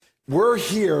we're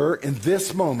here in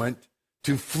this moment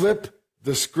to flip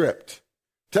the script.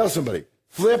 Tell somebody,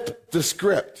 flip the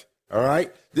script, all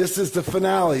right? This is the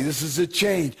finale. This is a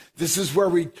change. This is where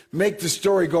we make the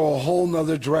story go a whole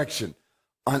nother direction.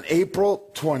 On April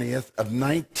 20th of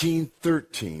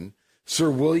 1913,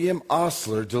 Sir William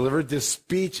Osler delivered this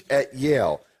speech at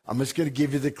Yale. I'm just going to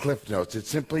give you the cliff notes. It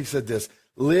simply said this: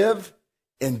 live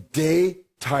in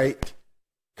day-tight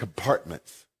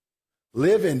compartments.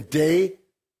 Live in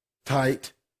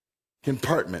day-tight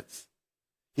compartments.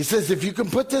 He says if you can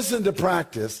put this into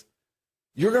practice,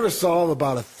 you're going to solve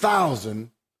about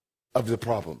 1,000 of the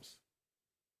problems.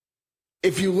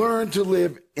 If you learn to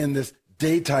live in this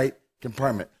day-tight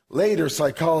compartment. Later,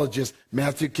 psychologists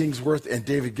Matthew Kingsworth and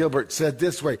David Gilbert said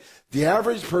this way: the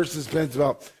average person spends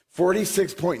about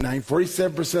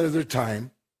 47% of their time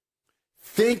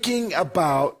thinking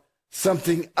about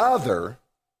something other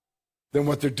than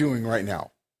what they're doing right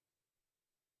now.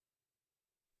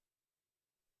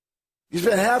 You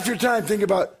spend half your time thinking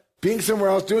about being somewhere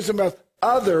else, doing something else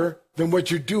other than what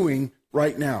you're doing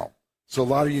right now. So a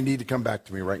lot of you need to come back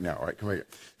to me right now. All right, come here.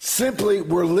 Simply,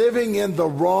 we're living in the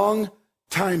wrong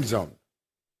time zone.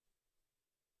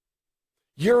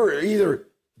 You're either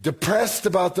depressed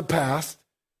about the past,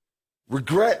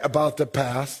 regret about the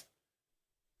past,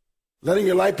 letting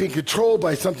your life be controlled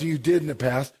by something you did in the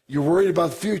past. You're worried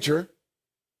about the future.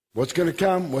 What's going to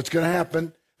come? What's going to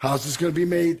happen? How's this going to be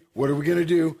made? What are we going to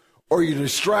do? Or you're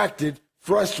distracted,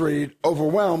 frustrated,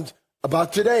 overwhelmed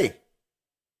about today.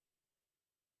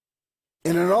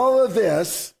 And in all of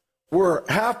this, we're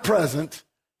half present,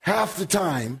 half the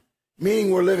time,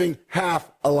 meaning we're living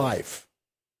half a life.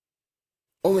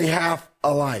 Only half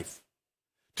a life.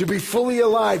 To be fully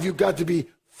alive, you've got to be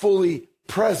fully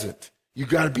present. You've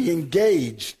got to be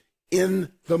engaged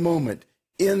in the moment,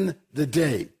 in the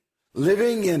day.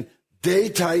 Living in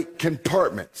day-tight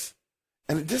compartments.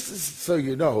 And this is, so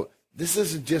you know, this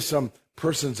isn't just some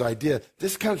person's idea.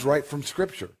 This comes right from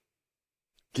Scripture.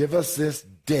 Give us this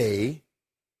day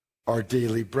our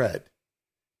daily bread.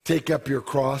 Take up your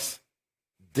cross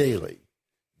daily.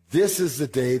 This is the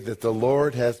day that the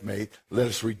Lord has made. Let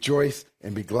us rejoice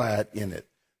and be glad in it.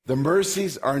 The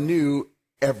mercies are new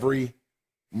every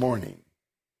morning.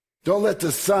 Don't let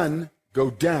the sun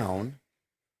go down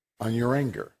on your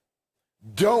anger.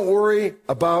 Don't worry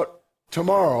about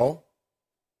tomorrow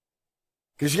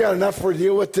because you got enough to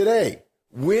deal with today.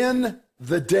 Win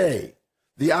the day.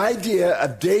 The idea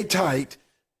of day-tight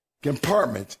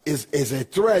compartments is a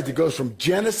thread that goes from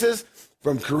Genesis,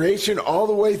 from creation, all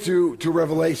the way through to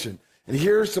Revelation. And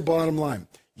here's the bottom line.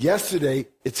 Yesterday,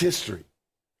 it's history.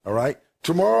 All right?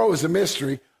 Tomorrow is a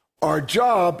mystery. Our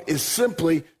job is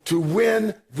simply to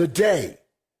win the day.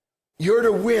 You're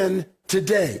to win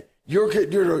today. You're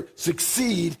to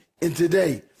succeed in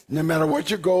today. No matter what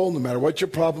your goal, no matter what your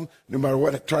problem, no matter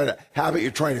what habit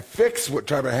you're trying to fix, what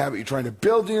type of habit you're trying to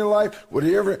build in your life,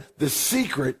 whatever, the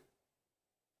secret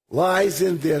lies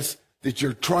in this, that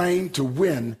you're trying to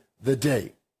win the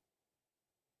day.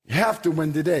 You have to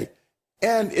win the day.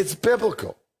 And it's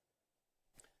biblical.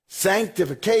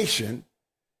 Sanctification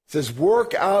says,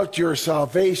 work out your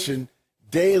salvation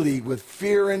daily with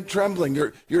fear and trembling.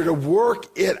 You're to work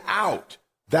it out.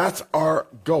 That's our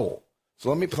goal. So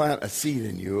let me plant a seed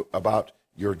in you about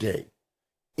your day.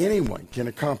 Anyone can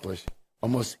accomplish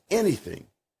almost anything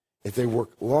if they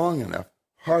work long enough,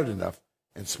 hard enough,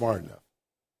 and smart enough.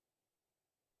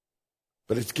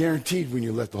 But it's guaranteed when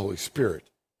you let the Holy Spirit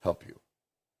help you.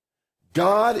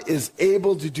 God is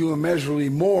able to do immeasurably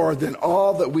more than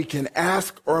all that we can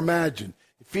ask or imagine.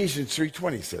 Ephesians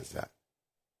 3:20 says that.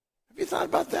 Have you thought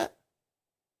about that?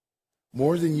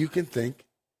 More than you can think,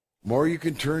 more you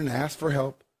can turn and ask for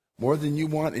help, more than you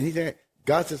want, anything.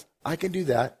 God says, I can do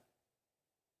that,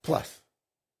 plus.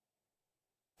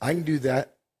 I can do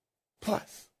that,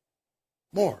 plus.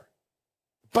 More.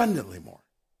 Abundantly more.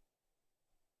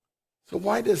 So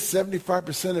why does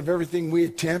 75% of everything we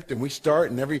attempt and we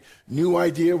start and every new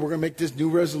idea, we're going to make this new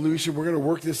resolution, we're going to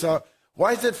work this out,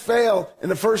 why does it fail in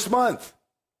the first month?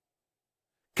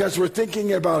 Because we're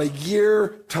thinking about a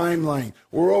year timeline.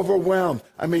 We're overwhelmed.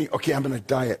 I mean, okay, I'm going to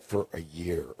diet for a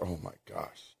year. Oh my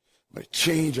gosh. I'm going to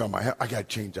change on my, I got to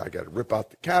change. I got to rip out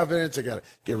the cabinets. I got to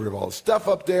get rid of all the stuff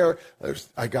up there.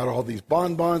 I got all these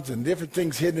bonbons and different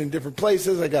things hidden in different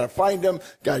places. I got to find them.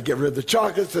 Got to get rid of the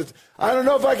chocolates. I don't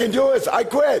know if I can do this. I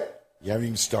quit. You haven't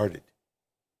even started.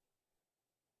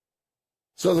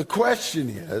 So the question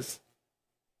is,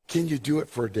 can you do it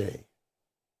for a day?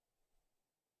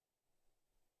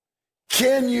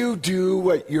 Can you do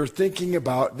what you're thinking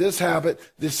about, this habit,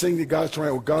 this thing that God's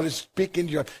trying, what God is speaking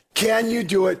to you? Can you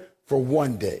do it for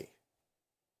one day?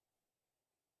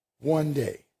 One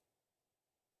day.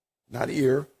 Not a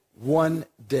year, one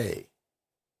day.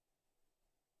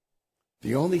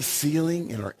 The only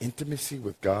ceiling in our intimacy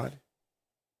with God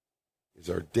is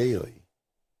our daily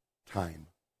time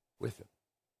with him.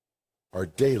 Our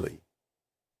daily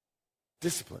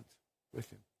disciplines with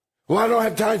him. Well, I don't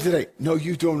have time today. No,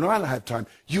 you do not have time.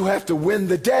 You have to win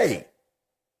the day.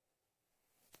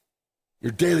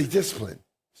 Your daily discipline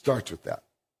starts with that.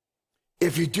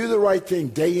 If you do the right thing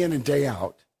day in and day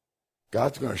out,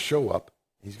 God's going to show up.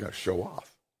 He's going to show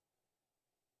off.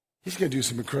 He's going to do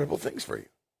some incredible things for you.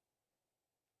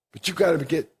 But you've got to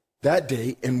get that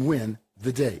day and win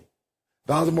the day.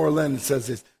 Valdemar Lennon says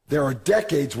this, there are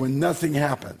decades when nothing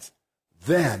happens.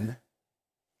 Then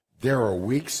there are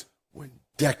weeks when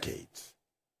decades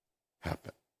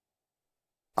happen.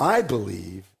 I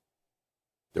believe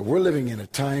that we're living in a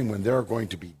time when there are going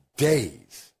to be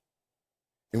days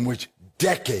in which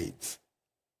decades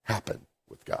happen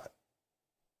with God.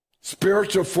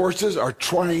 Spiritual forces are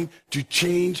trying to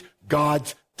change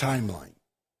God's timeline.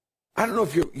 I don't know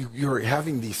if you're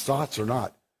having these thoughts or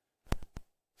not.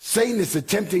 Satan is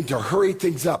attempting to hurry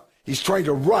things up. He's trying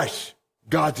to rush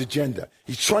God's agenda.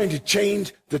 He's trying to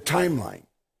change the timeline.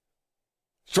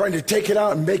 He's trying to take it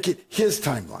out and make it his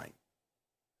timeline.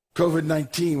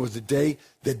 COVID-19 was a day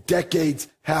that decades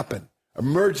happened.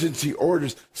 Emergency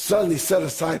orders suddenly set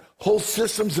aside whole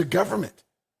systems of government.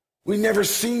 We've never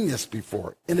seen this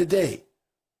before in a day.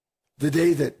 The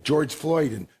day that George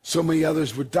Floyd and so many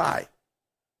others would die.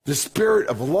 The spirit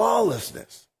of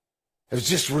lawlessness has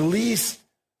just released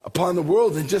upon the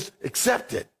world and just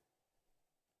accept it.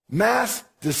 Mass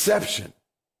deception.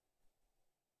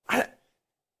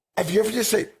 Have you ever just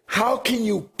said, how can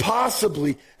you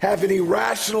possibly have any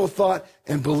rational thought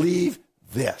and believe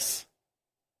this?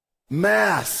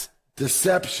 Mass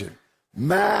deception,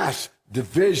 mass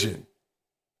division,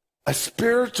 a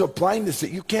spiritual blindness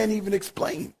that you can't even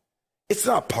explain. It's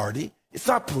not party. It's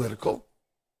not political.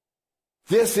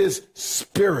 This is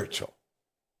spiritual.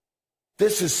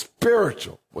 This is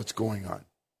spiritual, what's going on.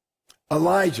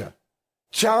 Elijah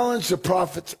challenged the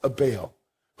prophets of Baal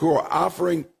who are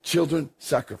offering children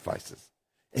sacrifices.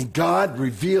 And God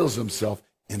reveals himself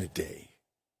in a day.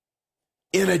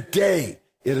 In a day,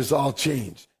 it is all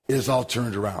changed. It is all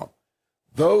turned around.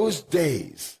 Those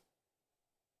days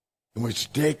in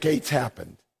which decades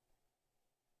happened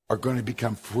are going to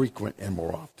become frequent and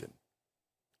more often.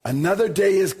 Another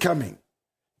day is coming.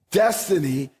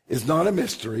 Destiny is not a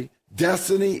mystery.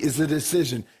 Destiny is a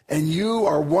decision. And you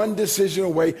are one decision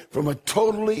away from a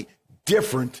totally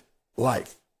different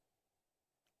life.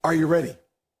 Are you ready?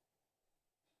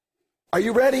 Are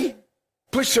you ready?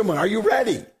 Push someone. Are you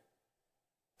ready?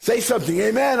 Say something.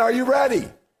 Amen. Are you ready?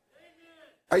 Amen.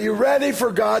 Are you ready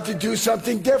for God to do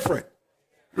something different?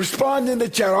 Respond in the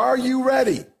chat. Are you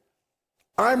ready?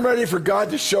 I'm ready for God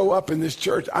to show up in this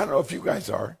church. I don't know if you guys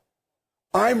are.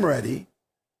 I'm ready.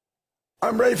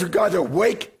 I'm ready for God to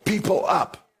wake people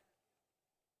up.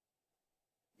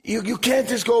 You can't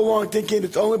just go along thinking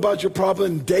it's only about your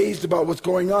problem and dazed about what's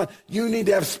going on. You need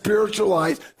to have spiritual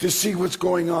eyes to see what's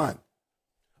going on.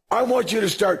 I want you to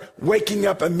start waking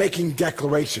up and making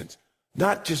declarations,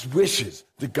 not just wishes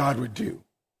that God would do.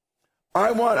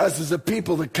 I want us as a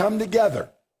people to come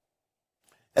together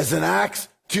as an Acts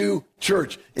 2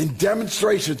 church in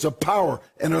demonstrations of power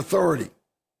and authority,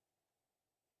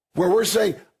 where we're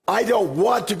saying, I don't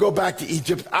want to go back to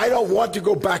Egypt. I don't want to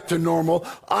go back to normal.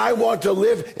 I want to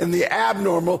live in the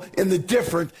abnormal, in the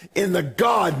different, in the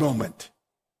God moment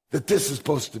that this is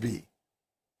supposed to be.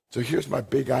 So here's my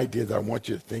big idea that I want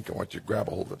you to think, I want you to grab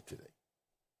a hold of today.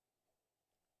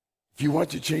 If you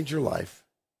want to change your life,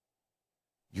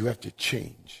 you have to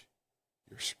change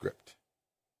your script,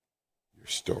 your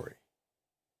story.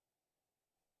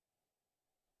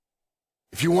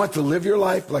 If you want to live your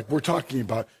life like we're talking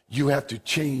about, you have to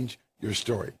change your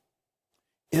story.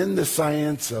 In the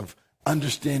science of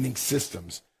understanding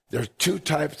systems, there are two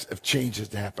types of changes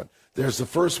that happen. There's the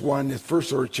first one, the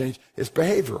first order change is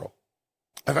behavioral.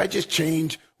 If I just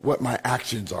change what my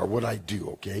actions are, what I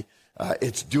do, okay,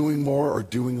 it's doing more or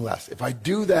doing less. If I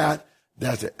do that,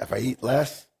 that's it. If I eat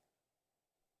less,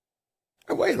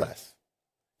 I weigh less.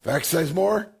 If I exercise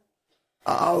more,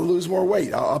 I'll lose more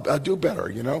weight. I'll do better,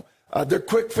 you know. They're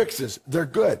quick fixes. They're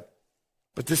good.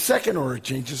 But the second order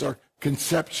changes are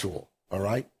conceptual, all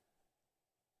right?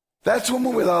 That's when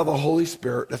we allow the Holy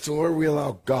Spirit, that's when we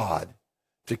allow God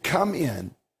to come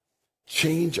in,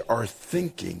 change our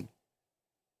thinking,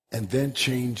 and then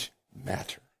change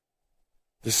matter.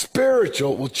 The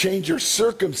spiritual will change your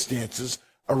circumstances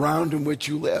around in which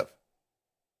you live.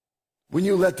 When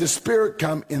you let the Spirit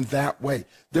come in that way,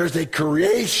 there's a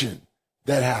creation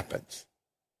that happens.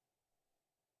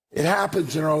 It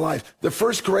happens in our life. The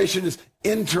first creation is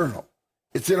internal.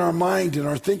 It's in our mind, in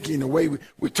our thinking, the way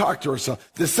we talk to ourselves.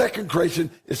 The second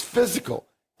creation is physical,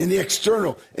 in the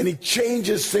external, and he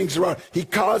changes things around. He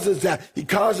causes that. He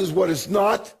causes what is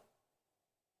not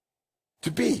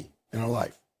to be in our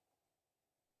life.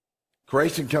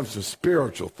 Creation comes from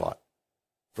spiritual thought,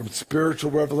 from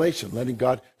spiritual revelation, letting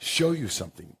God show you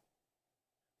something.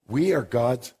 We are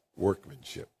God's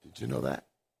workmanship. Did you know that?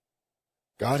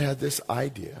 God had this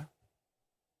idea,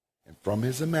 and from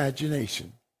his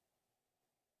imagination,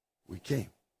 we came.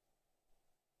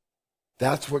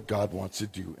 That's what God wants to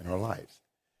do in our lives.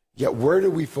 Yet where do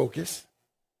we focus?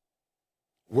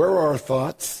 Where are our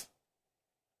thoughts?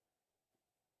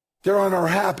 They're on our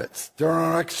habits. They're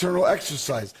on our external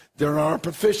exercise. They're on our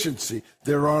proficiency.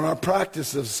 They're on our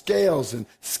practice of scales and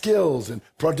skills and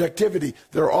productivity.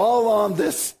 They're all on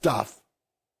this stuff,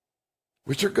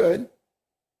 which are good,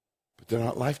 but they're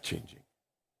not life-changing.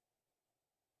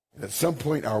 And at some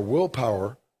point, our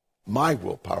willpower, my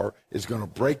willpower, is going to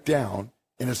break down,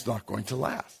 and it's not going to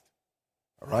last.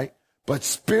 All right? But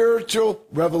spiritual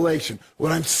revelation,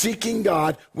 when I'm seeking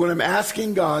God, when I'm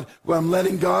asking God, when I'm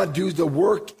letting God do the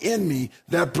work in me,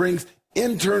 that brings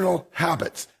internal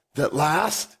habits that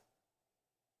last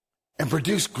and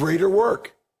produce greater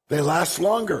work. They last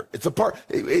longer.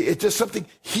 It's just something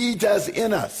he does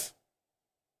in us,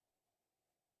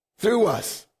 through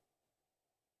us,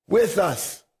 with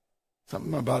us.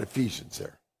 Something about Ephesians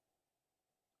there.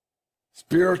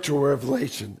 Spiritual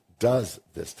revelation does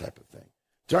this type of thing.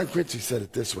 John Quincy said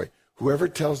it this way: whoever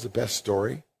tells the best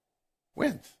story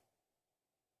wins.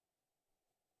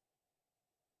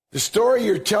 The story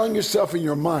you're telling yourself in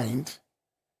your mind,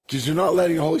 because you're not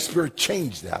letting the Holy Spirit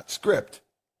change that script,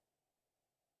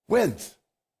 wins.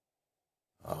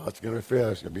 Oh, it's going to fail.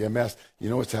 It's going to be a mess. You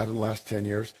know what's happened in the last 10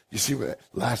 years? You see what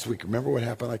last week, remember what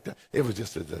happened like that? It was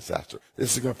just a disaster.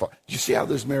 This is going to fall. Do you see how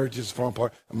those marriages fall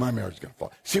apart? And my marriage is going to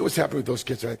fall. See what's happening with those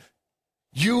kids?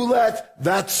 You let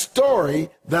that story,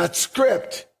 that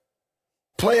script,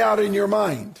 play out in your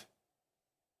mind.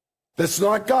 That's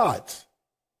not God's.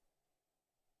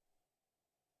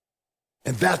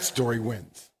 And that story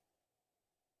wins.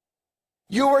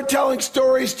 You are telling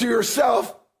stories to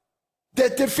yourself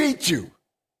that defeat you.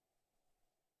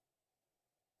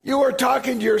 You are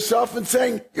talking to yourself and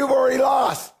saying you've already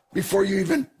lost before you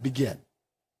even begin.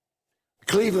 The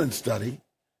Cleveland study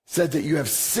said that you have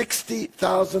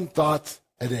 60,000 thoughts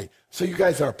a day. So you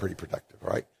guys are pretty productive,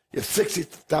 right? You have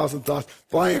 60,000 thoughts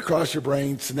flying across your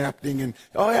brain, snapping, and,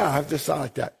 oh yeah, I have this thought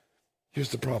like that. Here's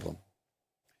the problem.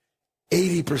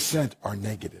 80% are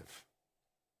negative.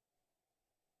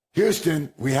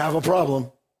 Houston, we have a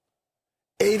problem.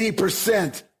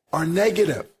 80% are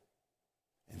negative.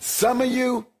 And some of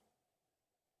you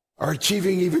are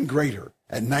achieving even greater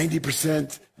at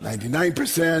 90%,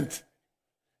 99%.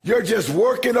 You're just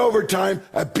working overtime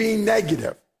at being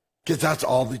negative because that's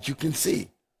all that you can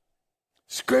see.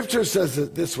 Scripture says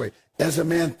it this way: as a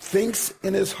man thinks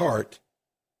in his heart,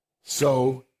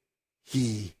 so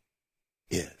he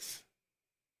is.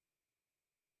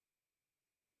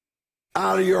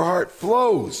 Out of your heart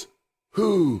flows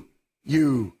who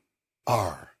you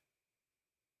are.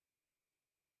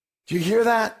 Do you hear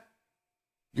that?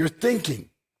 Your thinking,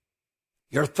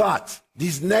 your thoughts,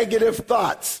 these negative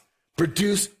thoughts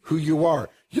produce who you are.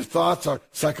 Your thoughts are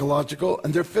psychological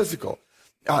and they're physical.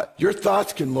 Your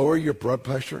thoughts can lower your blood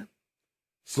pressure,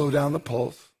 slow down the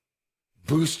pulse,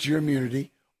 boost your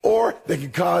immunity, or they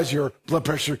can cause your blood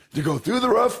pressure to go through the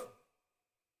roof,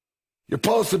 your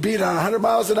pulse to beat on 100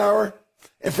 miles an hour,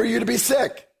 and for you to be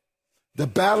sick. The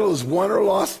battle is won or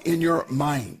lost in your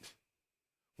mind.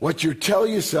 What you tell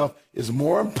yourself is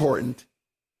more important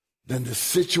than the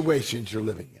situations you're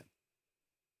living in.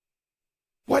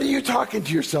 What are you talking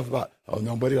to yourself about? Oh,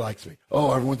 nobody likes me.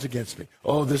 Oh, everyone's against me.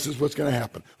 Oh, this is what's going to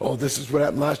happen. Oh, this is what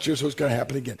happened last year, so it's going to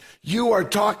happen again. You are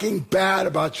talking bad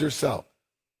about yourself.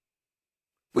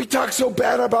 We talk so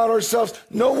bad about ourselves,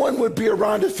 no one would be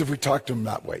around us if we talked to them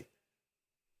that way.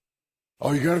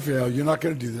 Oh, you're going to fail. You're not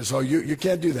going to do this. Oh, you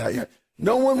can't do that.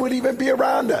 No one would even be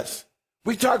around us.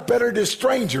 We talk better to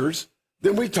strangers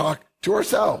than we talk to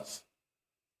ourselves.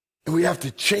 And we have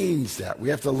to change that. We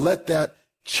have to let that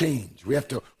change. We have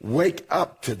to wake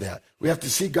up to that. We have to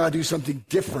see God do something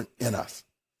different in us.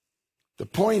 The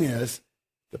point is,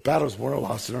 the battle's won or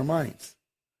lost in our minds.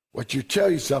 What you tell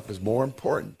yourself is more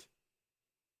important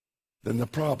than the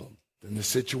problem, than the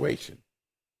situation,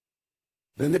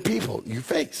 than the people you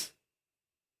face.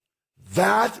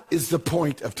 That is the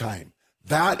point of time.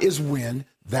 That is when,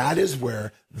 that is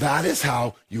where, that is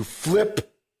how you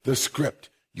flip the script.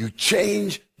 You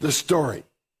change the story.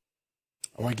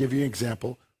 I want to give you an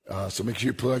example. So make sure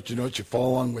you pull out your notes, you follow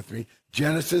along with me.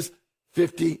 Genesis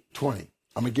 50:20.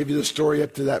 I'm going to give you the story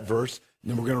up to that verse, and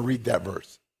then we're going to read that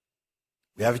verse.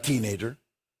 We have a teenager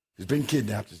who's been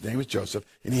kidnapped. His name is Joseph,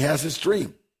 and he has this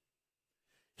dream.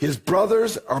 His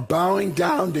brothers are bowing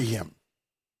down to him.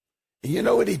 And you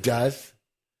know what he does?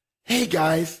 Hey,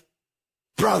 guys,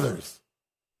 brothers.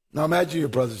 Now imagine your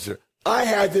brothers here. I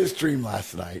had this dream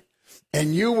last night,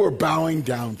 and you were bowing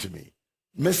down to me.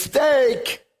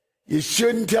 Mistake! You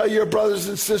shouldn't tell your brothers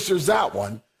and sisters that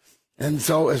one. And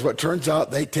so, as what turns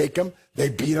out, they take him, they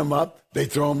beat him up, they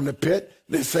throw him in a pit,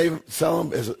 they sell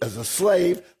him as a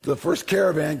slave to the first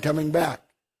caravan coming back.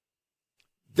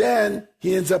 Then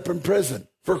he ends up in prison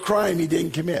for a crime he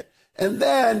didn't commit. And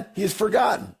then he's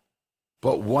forgotten.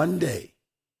 But one day,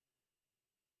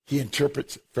 he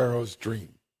interprets Pharaoh's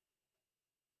dream.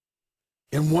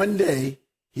 And one day,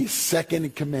 he's second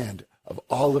in command of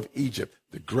all of Egypt,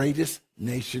 the greatest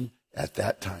nation at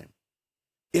that time.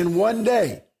 In one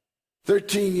day,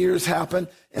 13 years happen,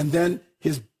 and then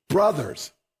his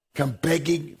brothers come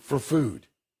begging for food.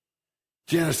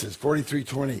 Genesis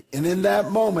 43:20. And in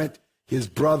that moment, his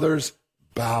brothers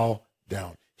bow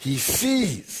down. He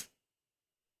sees.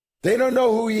 They don't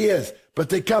know who he is, but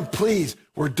they come, please,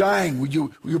 we're dying.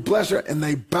 Will you bless her? And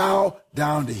they bow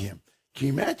down to him. Can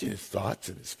you imagine his thoughts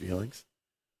and his feelings?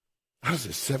 I was a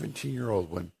 17-year-old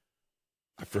when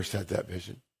I first had that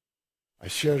vision. I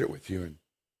shared it with you in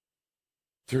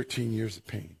 13 years of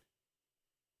pain.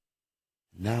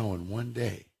 Now in one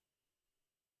day,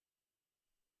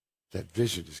 that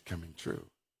vision is coming true.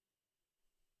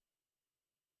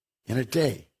 In a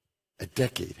day, a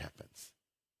decade happens.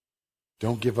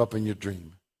 Don't give up on your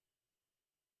dream.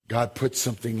 God puts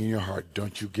something in your heart.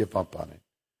 Don't you give up on it.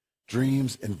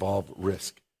 Dreams involve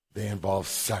risk. They involve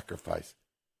sacrifice.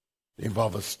 They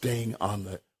involve us staying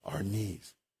on our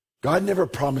knees. God never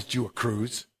promised you a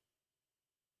cruise.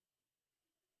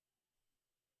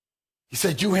 He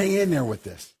said, you hang in there with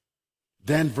this.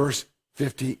 Then verse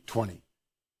 50:20.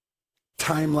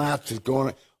 Time lapse is going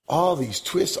on. All these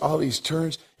twists, all these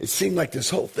turns. It seemed like this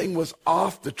whole thing was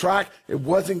off the track. It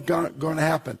wasn't going to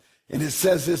happen. And it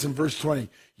says this in verse 20.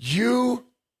 You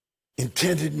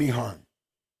intended me harm.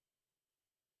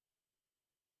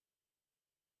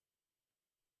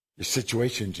 Your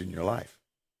situations in your life.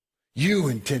 You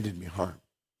intended me harm.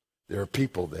 There are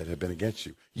people that have been against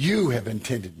you. You have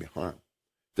intended me harm.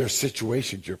 There are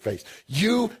situations you face.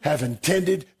 You have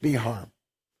intended me harm.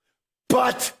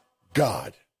 But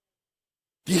God.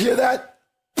 Do you hear that?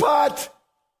 But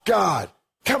God.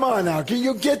 Come on now. Can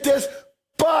you get this?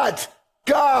 But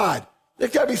God.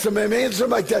 There's got to be some something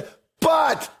like that.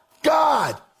 But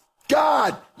God.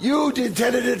 God, you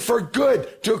intended it for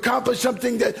good, to accomplish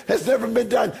something that has never been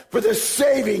done, for the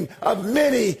saving of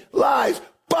many lives.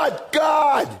 But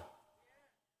God,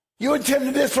 you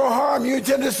intended this for harm. You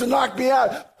intended this to knock me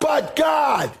out. But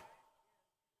God,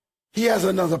 he has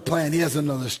another plan. He has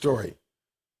another story.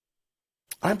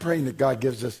 I'm praying that God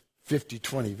gives us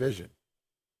 50-20 vision.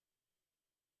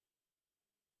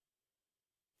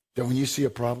 That when you see a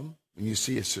problem, when you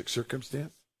see a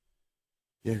circumstance,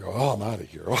 you go, oh, I'm out of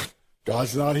here. Oh,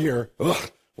 God's not here.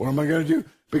 Ugh, what am I going to do?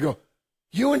 But you go,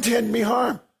 you intend me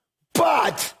harm,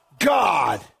 but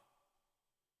God,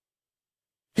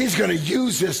 he's going to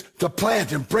use this to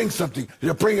plant and bring something,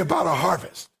 to bring about a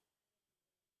harvest.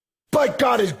 But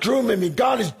God is grooming me.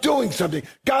 God is doing something.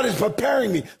 God is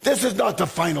preparing me. This is not the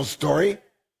final story.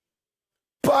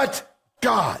 But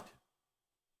God.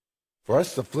 For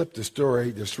us to flip the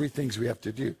story, there's three things we have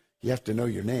to do. You have to know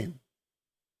your name.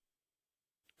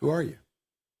 Who are you?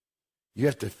 You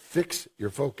have to fix your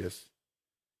focus.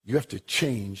 You have to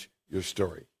change your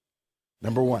story.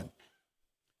 Number one,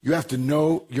 you have to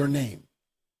know your name.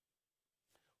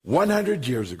 100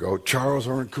 years ago, Charles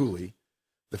Oren Cooley,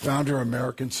 the founder of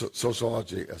American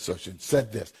Sociology Association,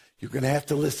 said this. You're going to have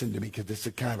to listen to me because this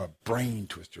is kind of a brain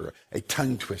twister, a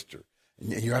tongue twister.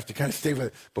 And you have to kind of stay with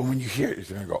it. But when you hear it,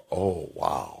 you're going to go, oh,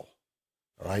 wow.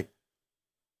 All right?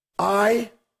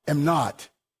 I am not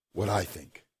what I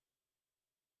think.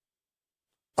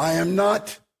 I am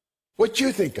not what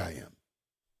you think I am.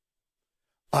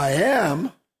 I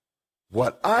am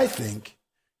what I think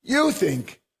you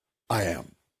think I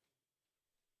am.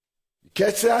 You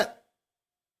catch that?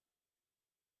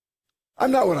 I'm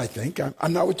not what I think.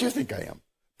 I'm not what you think I am.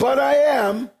 But I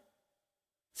am.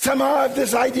 Somehow I have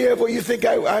this idea of what you think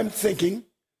I'm thinking,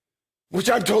 which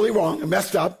I'm totally wrong and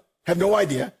messed up. Have no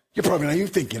idea. You're probably not even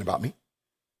thinking about me.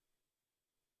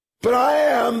 But I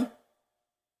am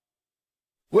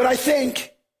what I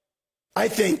think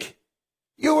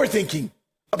you were thinking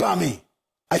about me.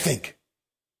 I think.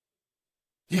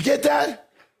 You get that?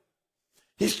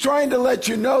 He's trying to let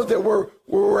you know that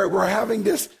we're having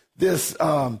this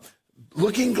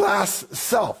looking glass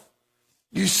self.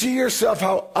 You see yourself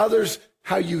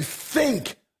how you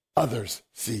think others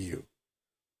see you.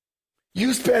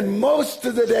 You spend most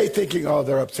of the day thinking, oh,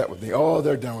 they're upset with me. Oh,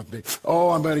 they're done with me.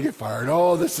 Oh, I'm going to get fired.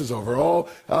 Oh, this is over.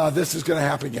 Oh, this is going to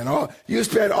happen again. Oh, you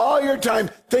spend all your time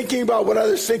thinking about what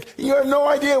others think. And you have no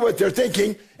idea what they're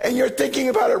thinking, and you're thinking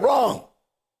about it wrong.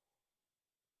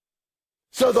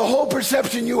 So the whole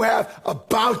perception you have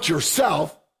about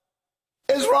yourself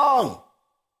is wrong.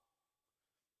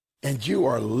 And you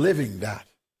are living that.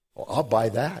 Well, I'll buy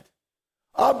that.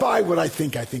 I'll buy what I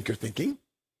think you're thinking.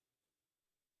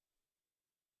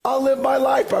 I'll live my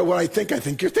life by what I think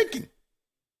you're thinking.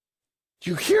 Do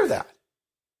you hear that?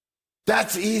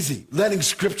 That's easy. Letting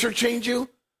Scripture change you?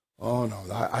 Oh,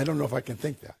 no, I don't know if I can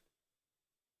think that.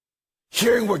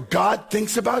 Hearing what God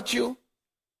thinks about you?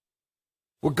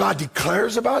 What God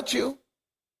declares about you?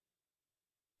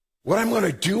 What I'm going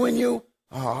to do in you?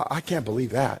 Oh, I can't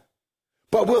believe that.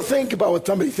 But we'll think about what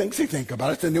somebody thinks they think about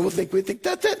us, and then we think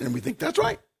that's it, and we think that's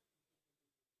right.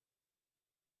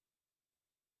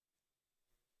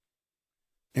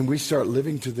 And we start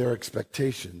living to their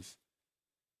expectations,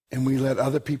 and we let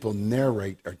other people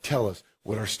narrate or tell us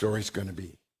what our story's going to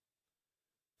be.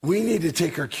 We need to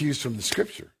take our cues from the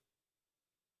Scripture.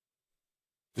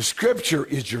 The Scripture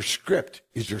is your script,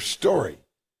 is your story.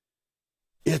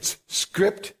 It's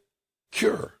script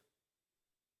cure.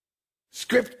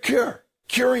 Script cure,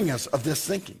 curing us of this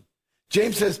thinking.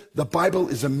 James says the Bible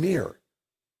is a mirror.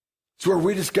 It's where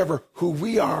we discover who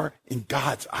we are in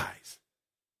God's eyes.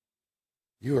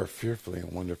 You are fearfully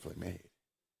and wonderfully made.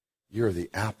 You are the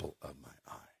apple of my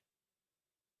eye.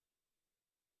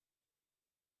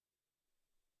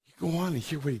 You go on and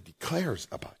hear what he declares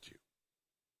about you.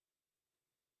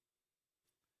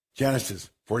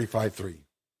 Genesis 45:3.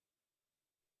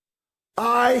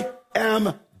 I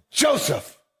am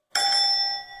Joseph.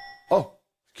 Oh,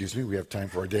 excuse me, we have time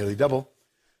for our daily double.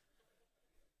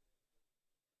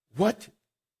 What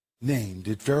name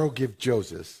did Pharaoh give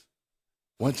Joseph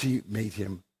once he made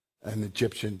him an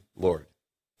Egyptian lord?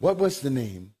 What was the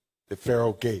name that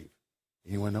Pharaoh gave?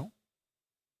 Anyone know?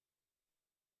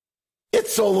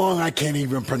 It's so long I can't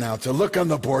even pronounce it. Look on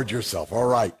the board yourself. All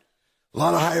right. A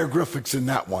lot of hieroglyphics in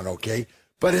that one, okay?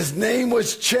 But his name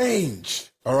was changed,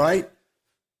 all right?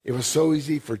 It was so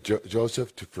easy for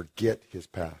Joseph to forget his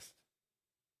past.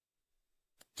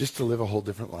 Just to live a whole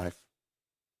different life.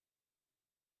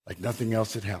 Like nothing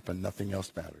else had happened, nothing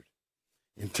else mattered.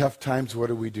 In tough times, what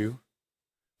do?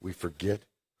 We forget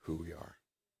who we are.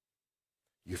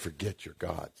 You forget you're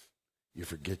God's. You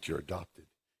forget you're adopted.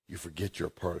 You forget you're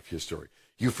a part of his story.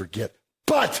 You forget,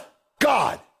 but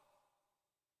God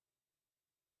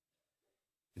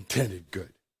intended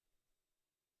good.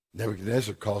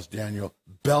 Nebuchadnezzar calls Daniel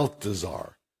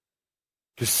Belteshazzar.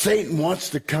 Because Satan wants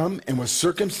to come and with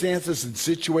circumstances and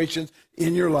situations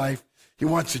in your life, he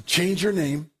wants to change your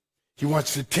name. He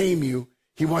wants to tame you.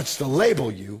 He wants to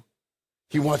label you.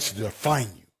 He wants to define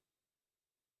you.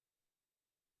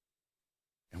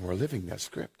 And we're living that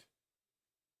script.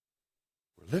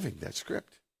 We're living that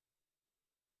script.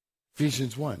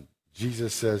 Ephesians 1,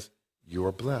 Jesus says, you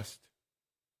are blessed.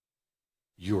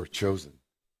 You are chosen.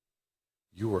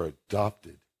 You are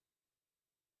adopted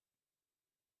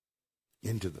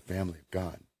into the family of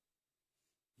God.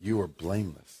 You are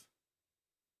blameless.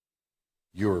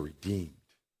 You are redeemed.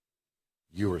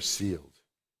 You are sealed.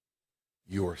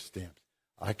 You are stamped.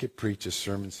 I could preach a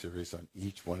sermon series on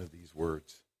each one of these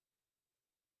words.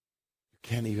 You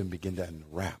can't even begin to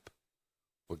unwrap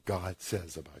what God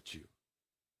says about you.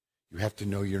 You have to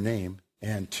know your name,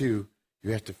 and two,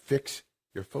 you have to fix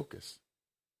your focus.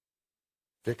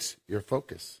 Fix your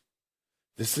focus.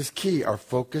 This is key. Our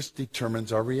focus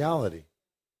determines our reality.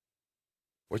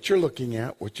 What you're looking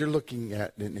at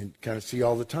and kind of see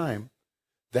all the time,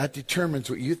 that determines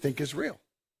what you think is real.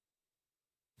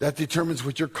 That determines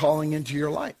what you're calling into your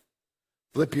life.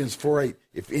 Philippians 4:8,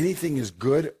 if anything is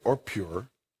good or pure,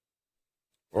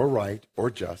 or right, or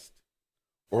just,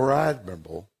 or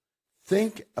admirable,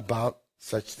 think about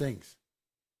such things.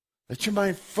 Let your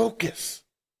mind focus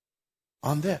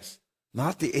on this.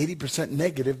 Not the 80%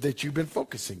 negative that you've been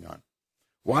focusing on.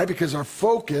 Why? Because our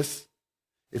focus,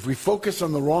 if we focus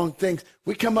on the wrong things,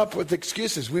 we come up with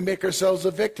excuses. We make ourselves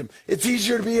a victim. It's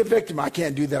easier to be a victim. I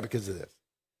can't do that because of this.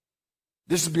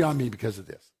 This is beyond me because of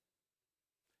this.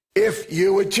 If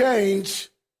you would change,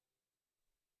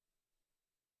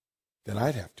 then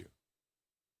I'd have to.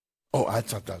 Oh, I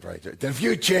thought that right. Then if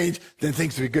you change, then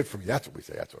things would be good for me. That's what we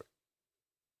say. That's what.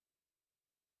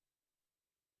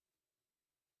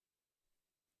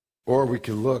 Or we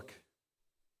could look,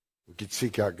 we could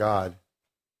seek out God.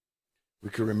 We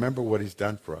could remember what he's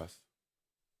done for us.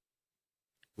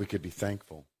 We could be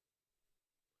thankful.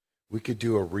 We could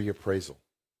do a reappraisal.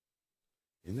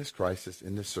 In this crisis,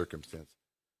 in this circumstance,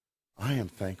 I am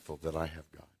thankful that I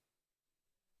have God.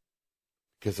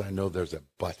 Because I know there's a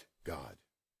but God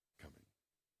coming.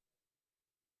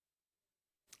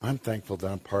 I'm thankful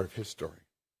that I'm part of his story.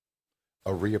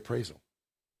 A reappraisal.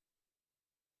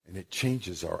 And it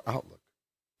changes our outlook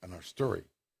and our story.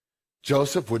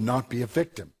 Joseph would not be a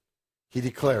victim. He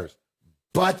declares,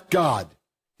 but God.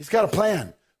 He's got a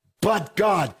plan. But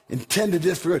God intended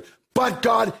this for good. But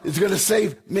God is going to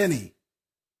save many.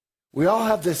 We all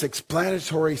have this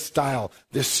explanatory style,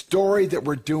 this story that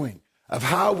we're doing of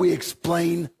how we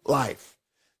explain life.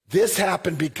 This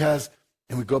happened because,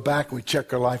 and we go back and we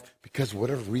check our life because of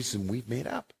whatever reason we've made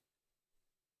up.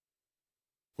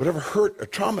 Whatever hurt or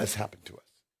trauma has happened to us.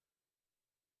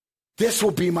 This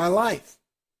will be my life.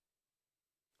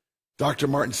 Dr.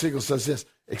 Martin Siegel says this,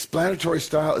 explanatory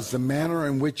style is the manner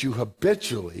in which you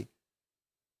habitually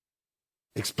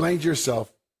explain to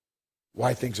yourself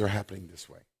why things are happening this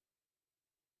way.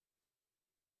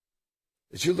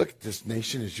 As you look at this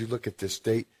nation, as you look at this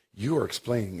state, you are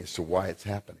explaining as to why it's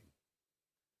happening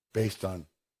based on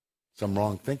some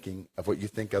wrong thinking of what you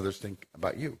think others think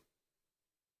about you.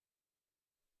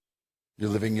 You're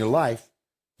living your life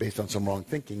based on some wrong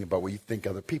thinking about what you think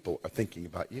other people are thinking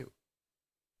about you.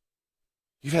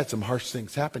 You've had some harsh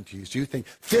things happen to you, so you think,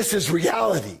 this is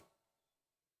reality.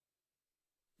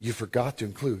 You forgot to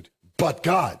include, but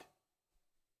God.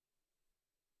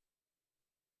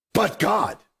 But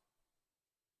God.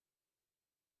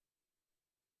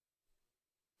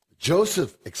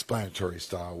 Joseph's explanatory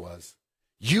style was,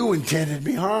 you intended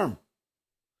me harm,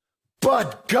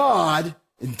 but God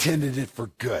intended it for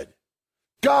good.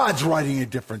 God's writing a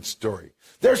different story.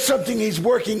 There's something he's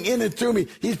working in and through me.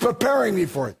 He's preparing me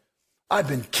for it. I've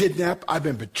been kidnapped. I've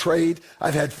been betrayed.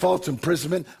 I've had false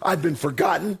imprisonment. I've been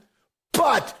forgotten.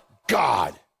 But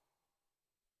God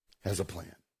has a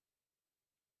plan.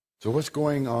 So what's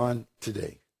going on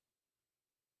today?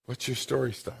 What's your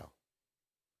story style?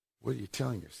 What are you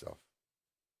telling yourself?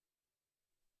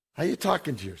 How are you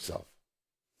talking to yourself?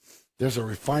 There's a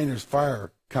refiner's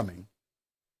fire coming.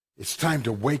 It's time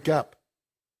to wake up.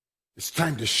 It's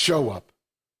time to show up.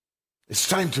 It's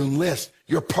time to enlist.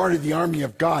 You're part of the army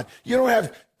of God. You don't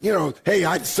have, hey,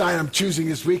 I decide I'm choosing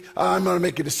this week. I'm going to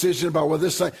make a decision about what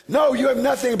this side. No, you have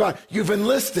nothing about it. You've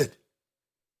enlisted.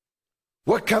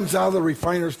 What comes out of the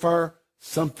refiner's fire?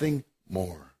 Something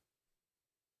more.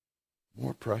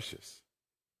 More precious.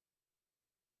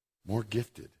 More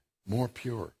gifted. More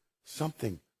pure.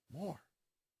 Something more.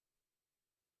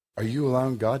 Are you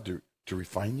allowing God to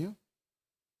refine you?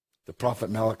 The prophet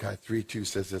Malachi 3:2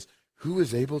 says this, who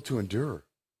is able to endure?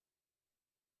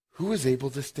 Who is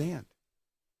able to stand?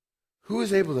 Who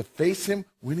is able to face him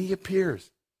when he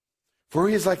appears? For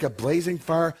he is like a blazing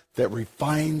fire that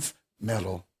refines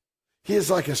metal. He is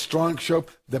like a strong soap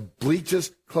that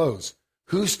bleaches clothes.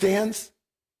 Who stands?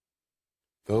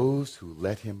 Those who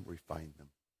let him refine them.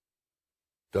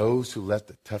 Those who let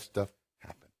the tough stuff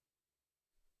happen.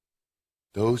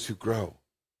 Those who grow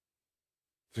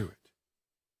through it.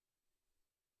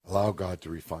 Allow God to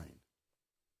refine.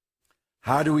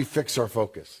 How do we fix our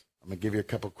focus? I'm going to give you a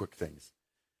couple quick things.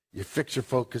 You fix your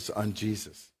focus on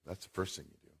Jesus. That's the first thing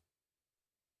you do.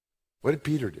 What did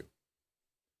Peter do?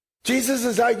 Jesus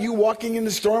is out, you walking in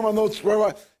the storm on those.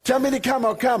 Tell me to come,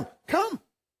 I'll come. Come.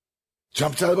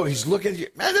 Jumps out of the boat. He's looking at you.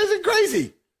 Man, this is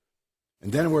crazy.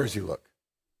 And then where does he look?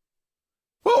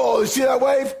 Whoa, you see that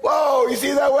wave? Whoa, you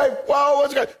see that wave? Whoa,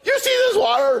 what's going on? You see this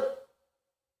water?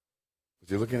 Was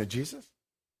he looking at Jesus?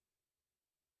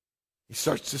 He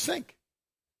starts to sink.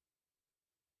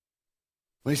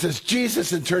 When he says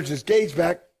Jesus and turns his gaze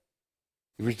back,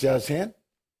 he reaches out his hand,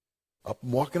 up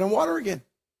and walking on water again.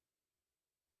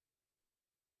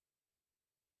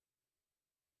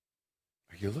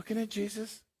 Are you looking at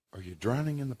Jesus or are you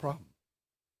drowning in the problem?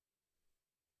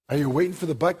 Are you waiting for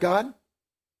the but God?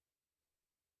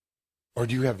 Or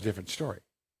do you have a different story?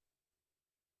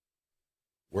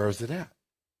 Where is it at?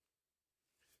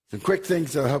 Some quick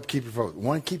things that will help keep you focused.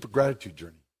 One, keep a gratitude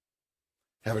journey.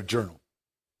 Have a journal.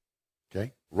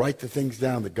 Okay? Write the things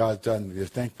down that God's done that you're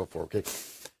thankful for. Okay?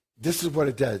 This is what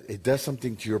it does. It does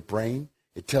something to your brain.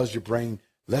 It tells your brain,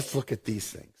 let's look at these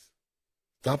things.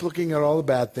 Stop looking at all the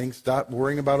bad things. Stop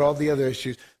worrying about all the other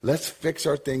issues. Let's fix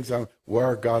our things on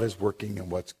where God is working and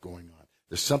what's going on.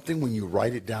 There's something when you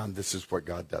write it down, this is what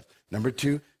God does. Number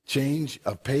two, change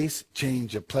of pace,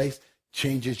 change of place,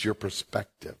 changes your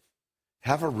perspective.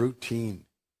 Have a routine.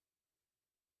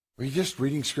 Or you're just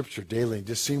reading Scripture daily and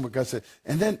just seeing what God said.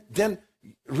 And then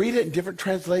read it in different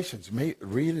translations. Read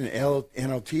it in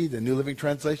NLT, the New Living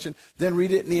Translation. Then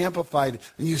read it in the Amplified.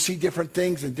 And you see different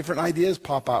things and different ideas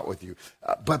pop out with you.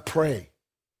 But pray.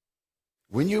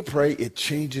 When you pray, it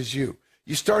changes you.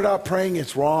 You start out praying,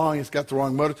 it's wrong, it's got the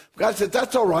wrong motive. God said,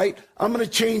 that's all right. I'm going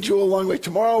to change you along the way.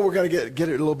 Tomorrow we're going to get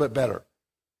it a little bit better.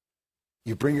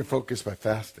 You bring your focus by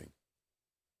fasting.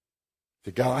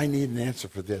 Say, God, I need an answer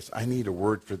for this. I need a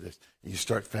word for this. And you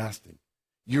start fasting.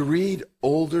 You read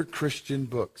older Christian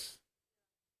books.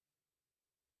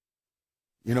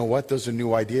 You know what? Those are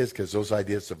new ideas because those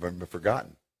ideas have been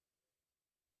forgotten.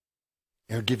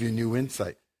 It'll give you new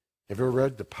insight. Have you ever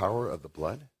read The Power of the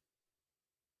Blood?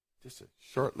 Just a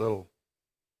short little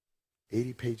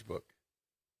 80-page book.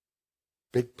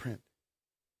 Big print.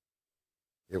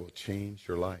 It will change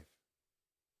your life.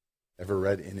 Ever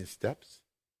read In His Steps?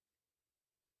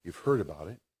 You've heard about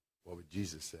it. What would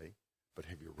Jesus say? But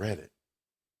have you read it?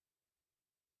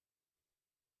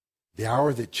 The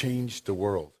Hour That Changed the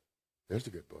World. There's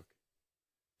a good book.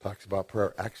 Talks about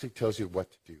prayer. Actually tells you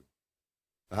what to do.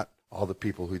 Not all the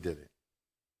people who did it.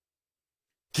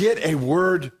 Get a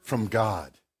word from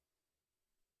God.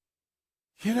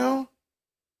 You know,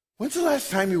 when's the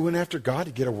last time you went after God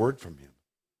to get a word from Him?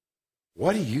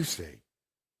 What do you say?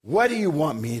 What do you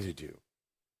want me to do?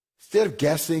 Instead of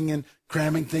guessing and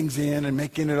cramming things in and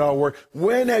making it all work,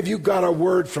 when have you got a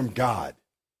word from God?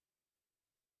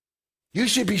 You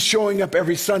should be showing up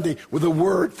every Sunday with a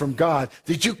word from God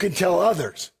that you can tell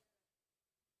others.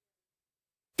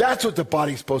 That's what the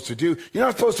body's supposed to do. You're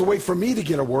not supposed to wait for me to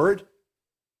get a word.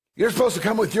 You're supposed to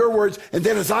come with your words, and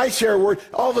then as I share a word,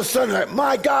 all of a sudden, like,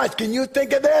 my God, can you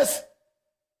think of this?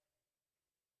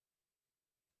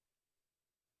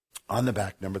 On the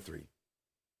back, number 3.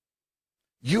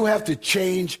 You have to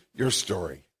change your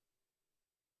story.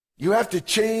 You have to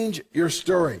change your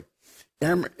story.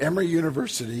 Emory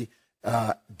University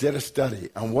did a study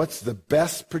on what's the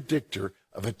best predictor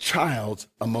of a child's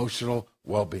emotional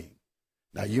well-being.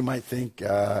 Now, you might think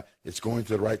it's going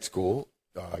to the right school,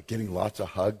 getting lots of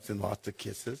hugs and lots of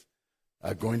kisses,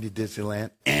 going to Disneyland.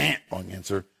 Wrong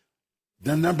answer.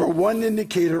 The number one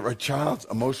indicator of a child's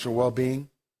emotional well-being,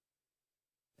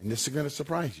 and this is going to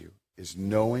surprise you, is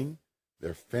knowing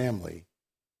their family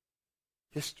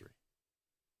history.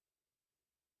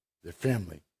 Their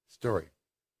family story.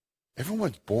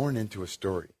 Everyone's born into a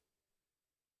story.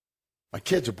 My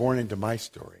kids are born into my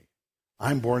story.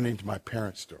 I'm born into my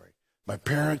parents' story. My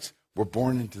parents were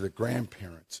born into the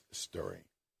grandparents' story.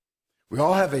 We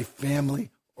all have a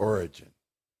family origin.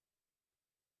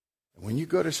 And when you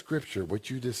go to Scripture, what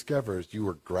you discover is you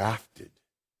were grafted.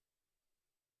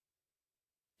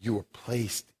 You were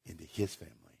placed into His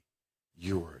family.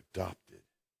 You were adopted.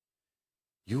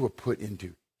 You were put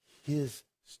into His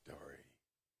story.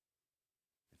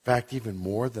 In fact, even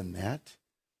more than that,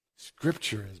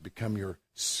 Scripture has become your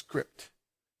script.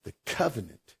 The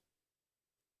covenant,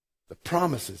 the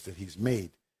promises that He's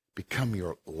made become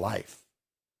your life.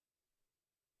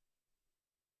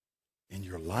 And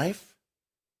your life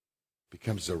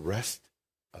becomes the rest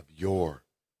of your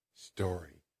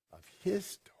story, of His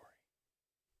story.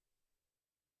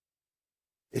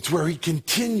 It's where He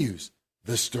continues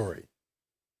the story.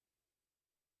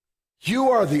 You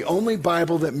are the only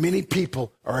Bible that many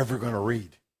people are ever going to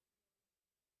read.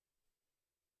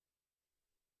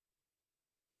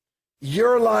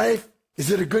 Your life, is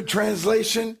it a good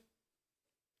translation?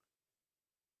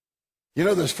 You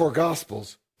know there's 4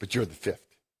 Gospels, but you're the 5th.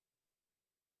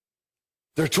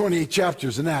 There are 28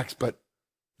 chapters in Acts, but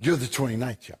you're the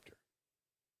 29th chapter.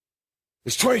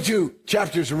 There's 22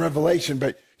 chapters in Revelation,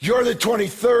 but you're the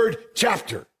 23rd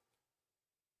chapter.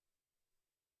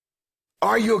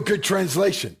 Are you a good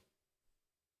translation?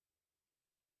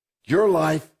 Your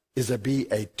life is a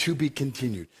to be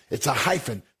continued. It's a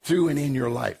hyphen through and in your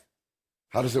life.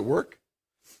 How does it work?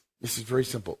 This is very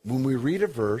simple. When we read a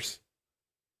verse,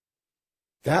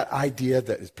 that idea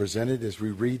that is presented as we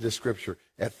read the Scripture,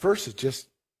 at first it's just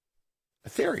a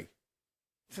theory.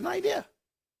 It's an idea.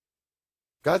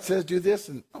 God says do this,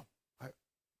 and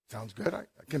sounds good. I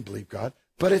can believe God.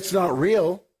 But it's not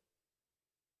real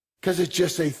because it's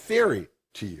just a theory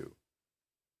to you.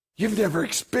 You've never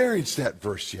experienced that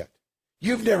verse yet.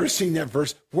 You've never seen that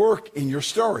verse work in your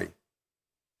story.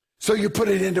 So you put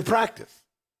it into practice.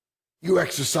 You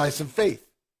exercise some faith,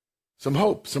 some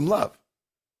hope, some love.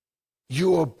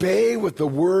 You obey what the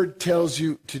Word tells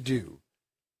you to do.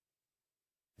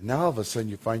 And now all of a sudden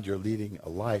you find you're leading a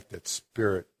life that's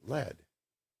Spirit-led.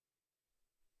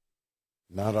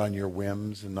 Not on your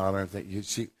whims and not on anything. You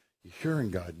see, you're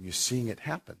hearing God and you're seeing it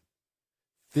happen.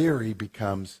 Theory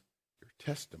becomes your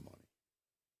testimony.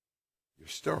 your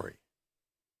story.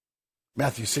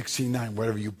 Matthew 16:9,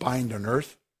 whatever you bind on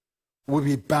earth will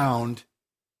be bound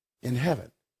in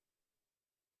heaven.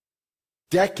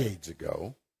 Decades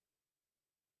ago,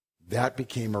 that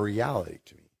became a reality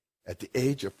to me at the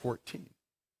age of 14.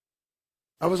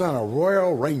 I was on a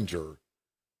Royal Ranger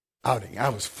outing. I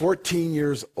was 14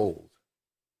 years old.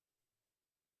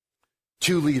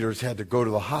 2 leaders had to go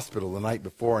to the hospital the night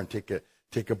before and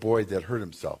take a boy that hurt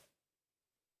himself.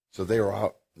 So they were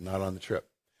out, not on the trip.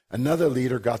 Another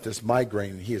leader got this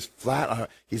migraine, and he is flat.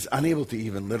 He's unable to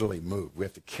even literally move. We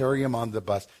have to carry him on the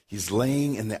bus. He's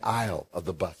laying in the aisle of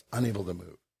the bus, unable to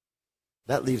move.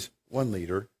 That leaves one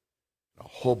leader, a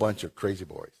whole bunch of crazy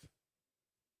boys.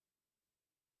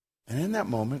 And in that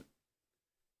moment,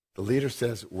 the leader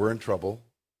says, we're in trouble.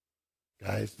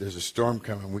 Guys, there's a storm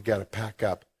coming. We got to pack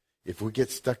up. If we get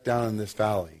stuck down in this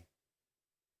valley,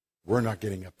 we're not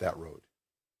getting up that road.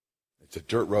 It's a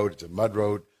dirt road. It's a mud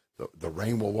road. The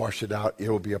rain will wash it out. It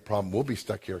will be a problem. We'll be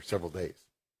stuck here several days.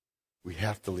 We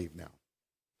have to leave now.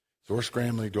 So we're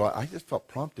scrambling. I just felt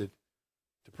prompted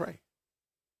to pray.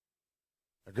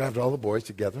 I grabbed all the boys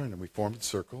together, and then we formed a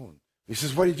circle. And he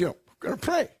says, what are you doing? We're going to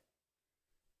pray.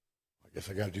 I guess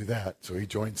I got to do that. So he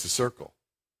joins the circle.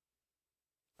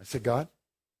 I said, God,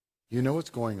 you know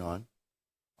what's going on.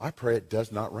 I pray it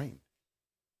does not rain.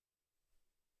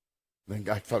 Then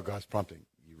I felt God's prompting.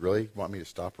 You really want me to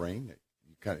stop rain?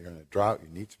 You're in a drought. You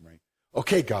need some rain.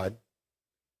 Okay, God,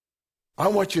 I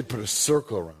want you to put a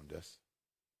circle around us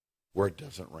where it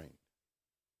doesn't rain.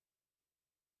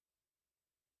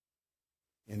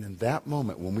 And in that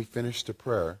moment, when we finished the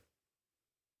prayer,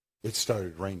 it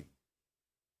started raining.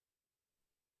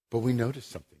 But we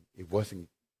noticed something. We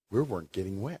weren't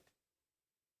getting wet.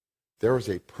 There was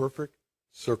a perfect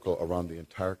circle around the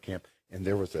entire camp, and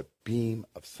there was a beam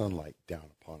of sunlight down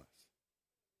upon us.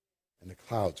 And the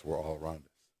clouds were all around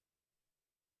us.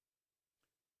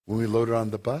 When we loaded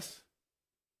on the bus,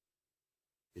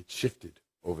 it shifted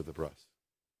over the bus.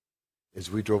 As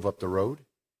we drove up the road,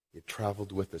 it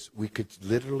traveled with us. We could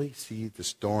literally see the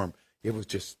storm. It was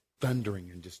just thundering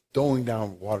and just throwing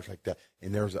down waters like that.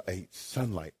 And there was a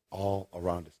sunlight all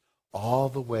around us, all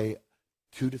the way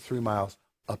 2 to 3 miles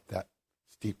up that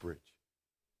steep ridge.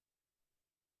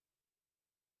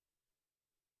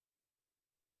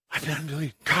 I mean, I'm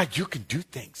really, God, you can do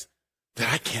things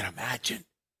that I can't imagine.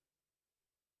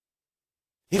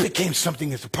 It became something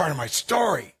that's a part of my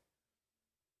story.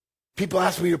 People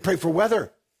ask me to pray for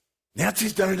weather.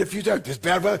 Nancy's done it a few times. This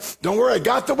bad weather. Don't worry, I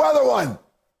got the weather one.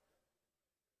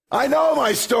 I know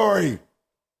my story. You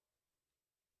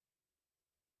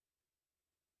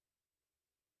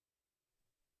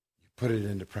put it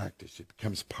into practice. It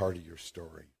becomes part of your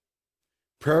story.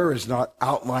 Prayer is not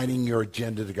outlining your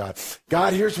agenda to God.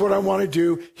 God, here's what I want to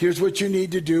do. Here's what you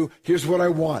need to do. Here's what I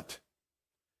want.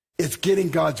 It's getting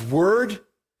God's word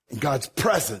and God's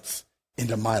presence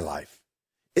into my life.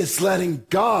 It's letting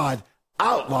God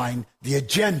outline the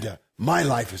agenda my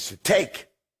life is to take,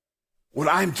 what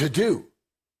I'm to do.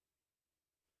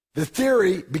 The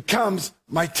theory becomes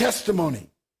my testimony.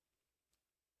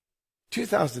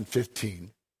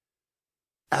 2015,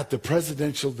 at the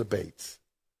presidential debates,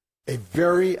 a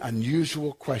very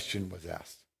unusual question was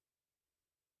asked.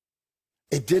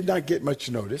 It did not get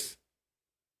much notice,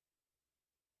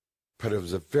 but it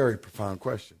was a very profound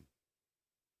question.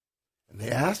 And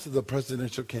they asked the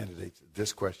presidential candidates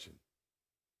this question: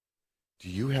 do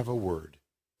you have a word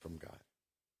from God?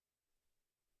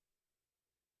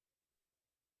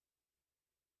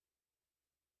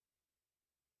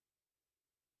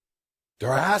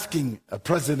 They're asking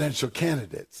presidential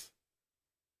candidates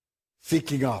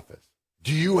seeking office,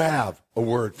 do you have a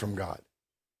word from God?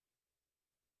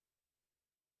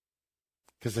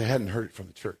 Because they hadn't heard it from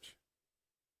the church.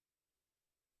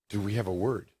 Do we have a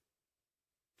word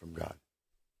from God?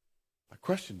 My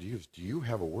question to you is, do you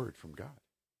have a word from God?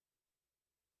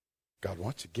 God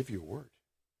wants to give you a word.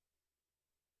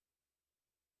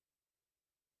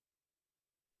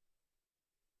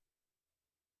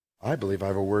 I believe I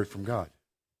have a word from God.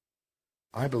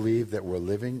 I believe that we're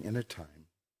living in a time,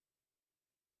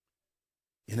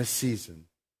 in a season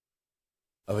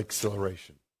of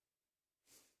acceleration,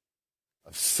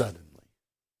 of suddenly.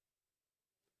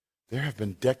 There have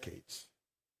been decades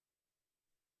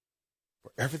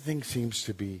where everything seems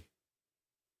to be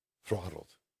throttled.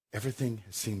 Everything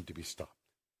has seemed to be stopped.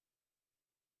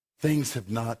 Things have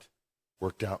not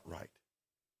worked out right.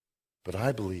 But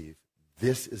I believe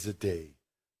this is a day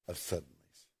of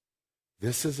suddenlies.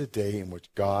 This is a day in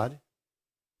which God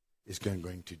is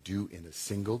going to do in a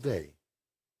single day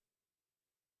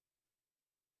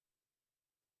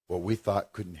what we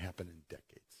thought couldn't happen in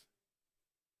decades.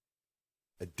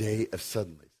 a day of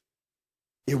suddenlies.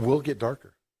 It will get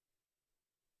darker.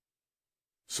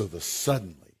 So the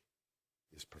suddenly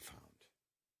is profound.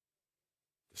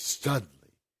 The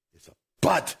suddenly is a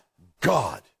but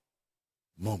God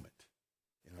moment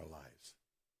in our lives.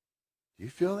 Do you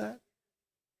feel that?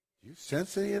 Do you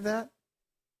sense any of that?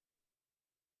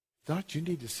 If not, you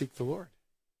need to seek the Lord.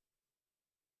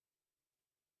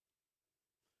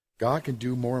 God can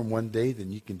do more in one day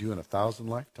than you can do in 1,000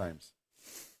 lifetimes.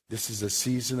 This is a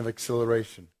season of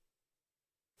acceleration.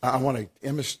 I want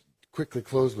to quickly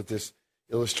close with this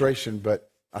illustration, but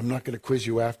I'm not going to quiz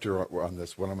you after on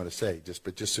this, what I'm going to say, just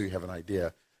so you have an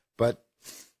idea. But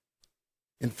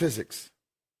in physics,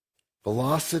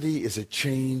 velocity is a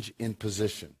change in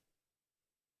position.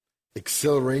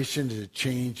 Acceleration is a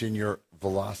change in your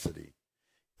velocity.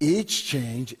 Each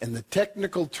change, and the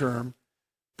technical term,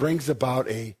 brings about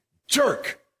a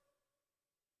jerk,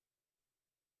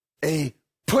 a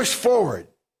push forward.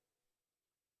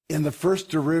 In the first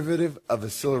derivative of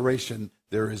acceleration,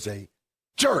 there is a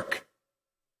jerk.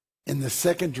 In the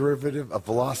second derivative of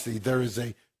velocity, there is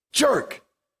a jerk.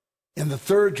 In the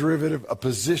third derivative of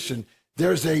position,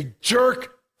 there's a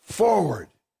jerk forward.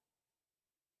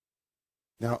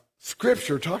 Now,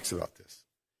 Scripture talks about this.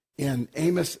 In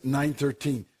Amos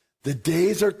 9:13, the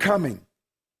days are coming.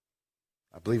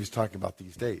 I believe he's talking about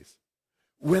these days,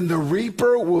 when the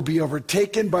reaper will be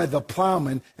overtaken by the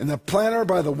plowman and the planter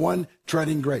by the one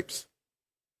treading grapes.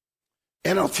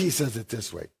 NLT says it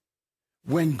this way.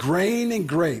 When grain and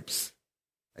grapes,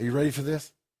 are you ready for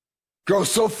this? Grow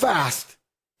so fast,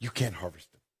 you can't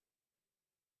harvest them.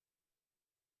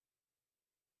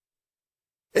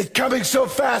 It's coming so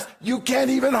fast, you can't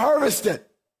even harvest it.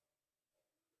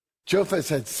 Jophaz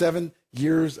had 7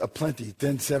 years of plenty,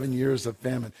 then 7 years of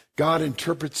famine. God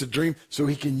interprets the dream so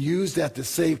he can use that to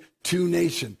save 2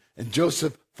 nations. And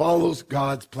Joseph follows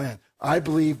God's plan. I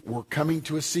believe we're coming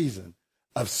to a season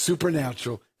of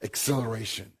supernatural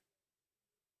acceleration.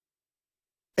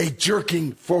 A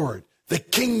jerking forward. The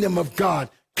kingdom of God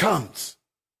comes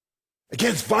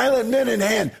against violent men in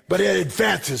hand, but it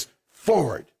advances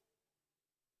forward.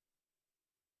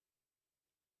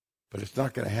 But it's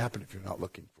not going to happen if you're not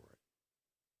looking for it.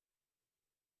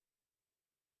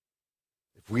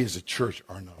 If we as a church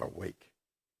are not awake,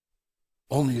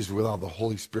 only as we allow the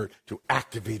Holy Spirit to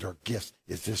activate our gifts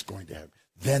is this going to happen.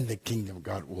 Then the kingdom of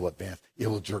God will advance. It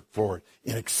will jerk forward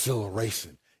in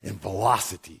acceleration, in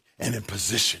velocity, and in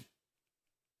position.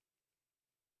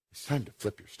 It's time to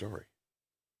flip your story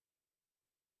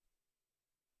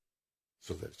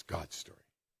so that it's God's story.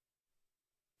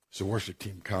 So worship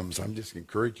team comes. I'm just going to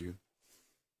encourage you.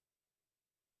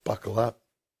 Buckle up.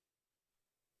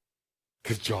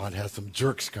 Because John has some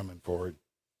jerks coming forward.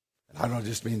 And I don't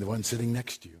just mean the one sitting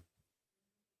next to you.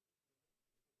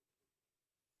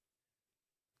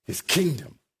 His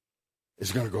kingdom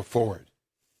is going to go forward.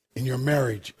 In your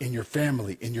marriage, in your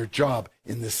family, in your job,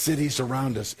 in the cities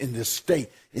around us, in this state,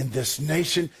 in this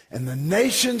nation, and the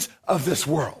nations of this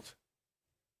world.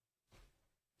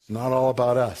 It's not all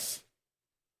about us.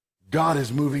 God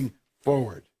is moving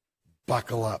forward.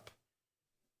 Buckle up.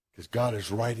 Because God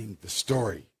is writing the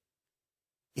story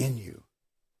in you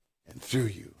and through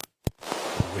you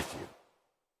and with you.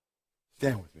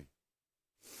 Stand with me.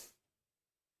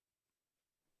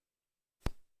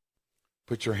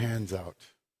 Put your hands out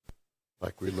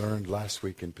like we learned last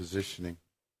week in positioning,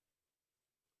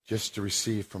 just to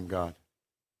receive from God.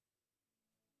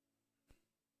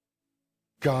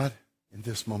 God, in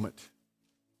this moment,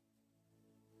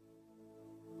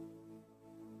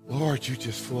 Lord, you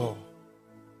just flow.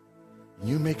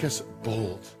 You make us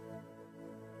bold.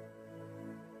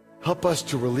 Help us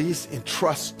to release and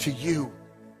trust to you.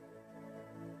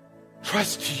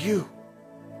 Trust to you.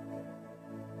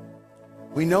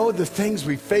 We know the things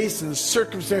we face and the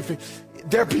circumstances,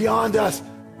 they're beyond us.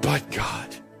 But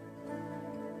God,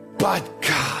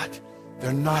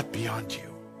 they're not beyond you.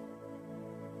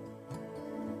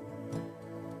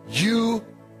 You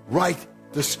write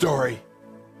the story.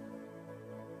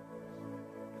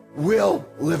 We'll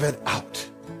live it out.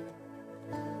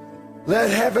 Let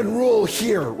heaven rule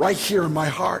here, right here in my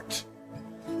heart.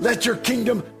 Let your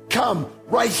kingdom come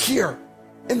right here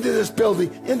into this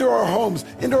building, into our homes,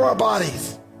 into our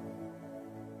bodies.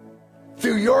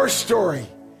 Through your story,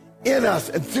 in us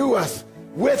and through us,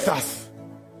 with us,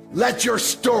 let your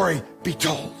story be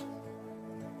told.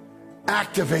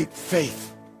 Activate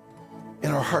faith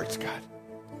in our hearts, God.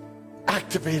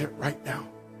 Activate it right now.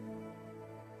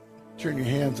 Turn your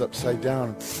hands upside down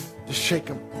and just shake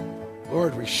them.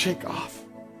 Lord, we shake off.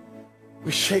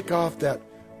 We shake off that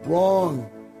wrong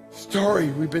story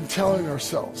we've been telling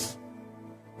ourselves.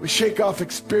 We shake off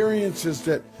experiences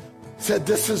that said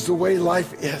this is the way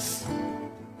life is.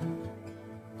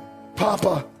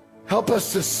 Papa, help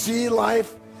us to see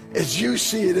life as you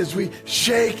see it, as we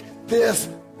shake this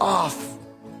off.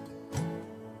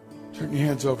 Turn your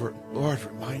hands over. Lord,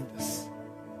 remind us.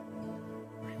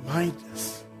 Remind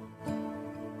us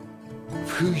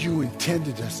of who you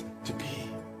intended us to be.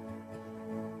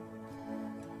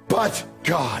 But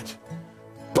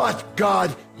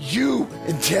God, you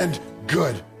intend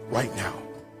good right now.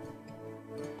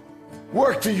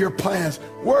 Work through your plans.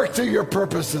 Work through your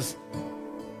purposes.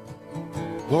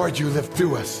 Lord, you live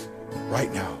through us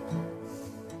right now.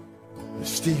 As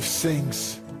Steve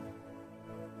sings,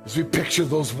 as we picture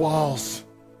those walls,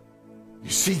 you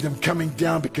see them coming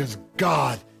down because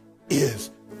God is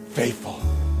faithful.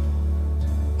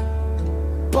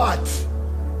 But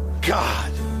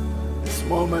God, this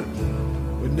moment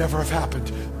would never have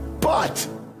happened. But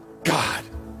God,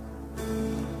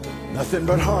 nothing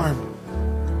but harm.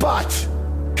 But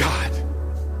God,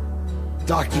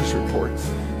 doctor's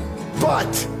reports.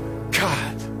 But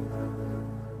God,